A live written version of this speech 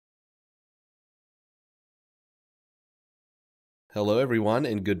Hello, everyone,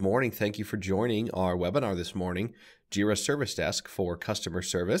 and good morning. Thank you for joining our webinar this morning, JIRA Service Desk for Customer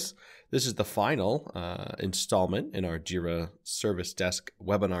Service. This is the final installment in our JIRA Service Desk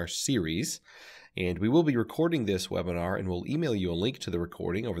webinar series, and we will be recording this webinar, and we'll email you a link to the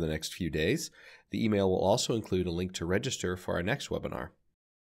recording over the next few days. The email will also include a link to register for our next webinar.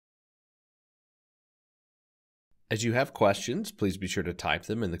 As you have questions, please be sure to type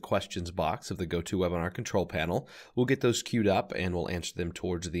them in the questions box of the GoToWebinar control panel. We'll get those queued up and we'll answer them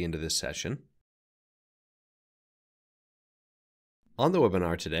towards the end of this session. On the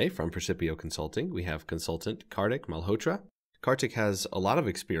webinar today from Percipio Consulting, we have consultant Kartik Malhotra. Kartik has a lot of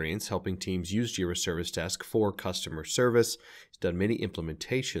experience helping teams use JIRA Service Desk for customer service. He's done many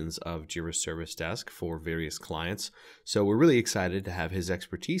implementations of JIRA Service Desk for various clients. So we're really excited to have his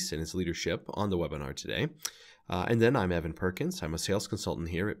expertise and his leadership on the webinar today. And then I'm Evan Perkins. I'm a sales consultant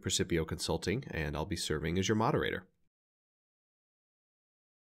here at Percipio Consulting, and I'll be serving as your moderator.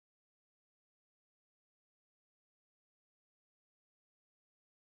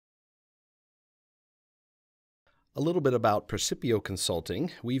 A little bit about Percipio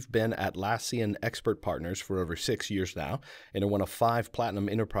Consulting. We've been Atlassian expert partners for over 6 years now, and are one of 5 platinum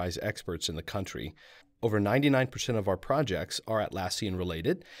enterprise experts in the country. Over 99% of our projects are Atlassian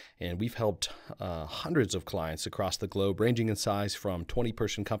related, and we've helped hundreds of clients across the globe, ranging in size from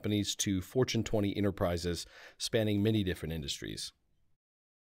 20-person companies to Fortune 20 enterprises, spanning many different industries.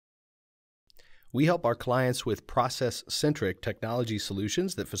 We help our clients with process-centric technology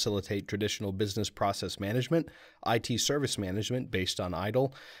solutions that facilitate traditional business process management, IT service management based on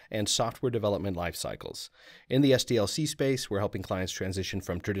IDLE, and software development lifecycles. In the SDLC space, we're helping clients transition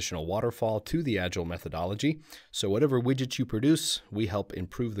from traditional waterfall to the Agile methodology. So whatever widgets you produce, we help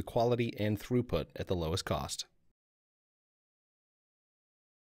improve the quality and throughput at the lowest cost.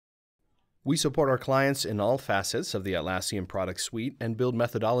 We support our clients in all facets of the Atlassian product suite and build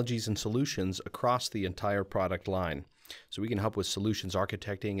methodologies and solutions across the entire product line. So we can help with solutions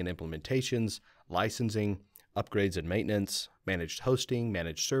architecting and implementations, licensing, upgrades and maintenance, managed hosting,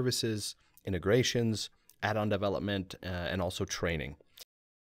 managed services, integrations, add-on development, and also training.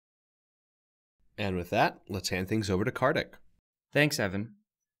 And with that, let's hand things over to Kartik. Thanks, Evan.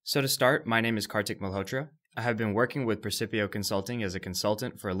 So to start, my name is Kartik Malhotra. I have been working with Percipio Consulting as a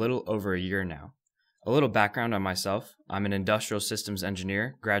consultant for a little over a year now. A little background on myself: I'm an industrial systems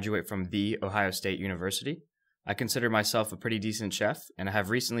engineer, graduate from The Ohio State University. I consider myself a pretty decent chef, and I have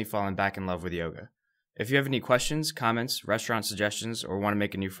recently fallen back in love with yoga. If you have any questions, comments, restaurant suggestions, or want to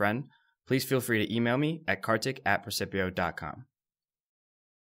make a new friend, please feel free to email me at kartik@percipio.com.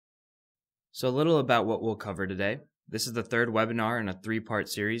 So a little about what we'll cover today. This is the third webinar in a 3-part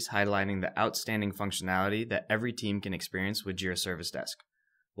series highlighting the outstanding functionality that every team can experience with JIRA Service Desk.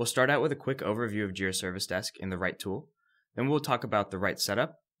 We'll start out with a quick overview of JIRA Service Desk and the right tool. Then we'll talk about the right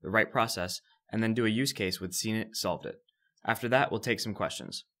setup, the right process, and then do a use case with Seen It, Solved It. After that, we'll take some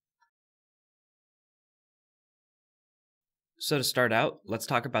questions. So to start out, let's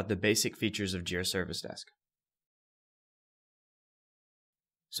talk about the basic features of JIRA Service Desk.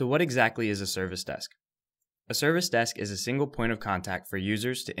 So what exactly is a service desk? A service desk is a single point of contact for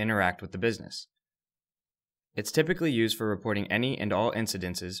users to interact with the business. It's typically used for reporting any and all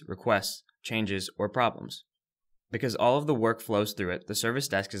incidences, requests, changes, or problems. Because all of the work flows through it, the service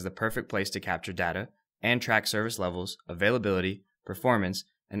desk is the perfect place to capture data and track service levels, availability, performance,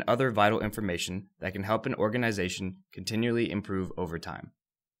 and other vital information that can help an organization continually improve over time.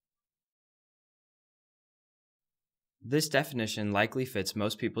 This definition likely fits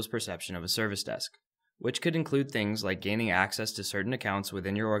most people's perception of a service desk, which could include things like gaining access to certain accounts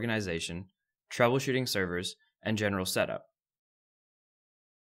within your organization, troubleshooting servers, and general setup.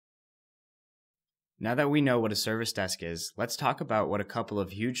 Now that we know what a service desk is, let's talk about what a couple of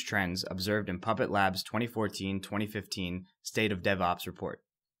huge trends observed in Puppet Lab's 2014-2015 State of DevOps report.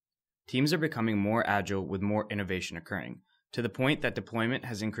 Teams are becoming more agile with more innovation occurring, to the point that deployment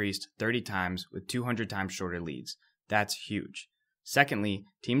has increased 30 times with 200 times shorter leads. That's huge. Secondly,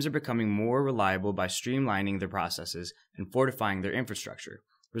 teams are becoming more reliable by streamlining their processes and fortifying their infrastructure,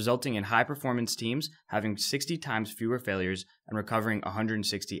 resulting in high-performance teams having 60 times fewer failures and recovering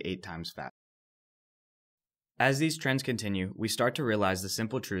 168 times faster. As these trends continue, we start to realize the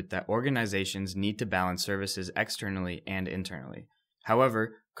simple truth that organizations need to balance services externally and internally.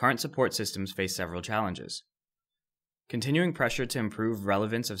 However, current support systems face several challenges. Continuing pressure to improve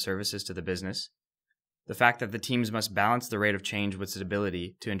relevance of services to the business, the fact that the teams must balance the rate of change with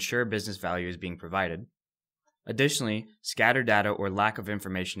stability to ensure business value is being provided. Additionally, scattered data or lack of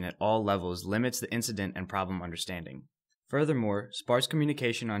information at all levels limits the incident and problem understanding. Furthermore, sparse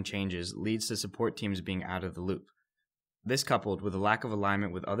communication on changes leads to support teams being out of the loop. This, coupled with a lack of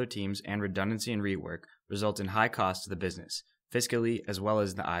alignment with other teams and redundancy in rework, results in high costs to the business, fiscally as well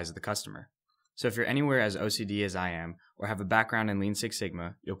as in the eyes of the customer. So if you're anywhere as OCD as I am, or have a background in Lean Six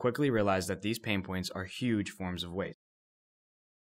Sigma, you'll quickly realize that these pain points are huge forms of waste.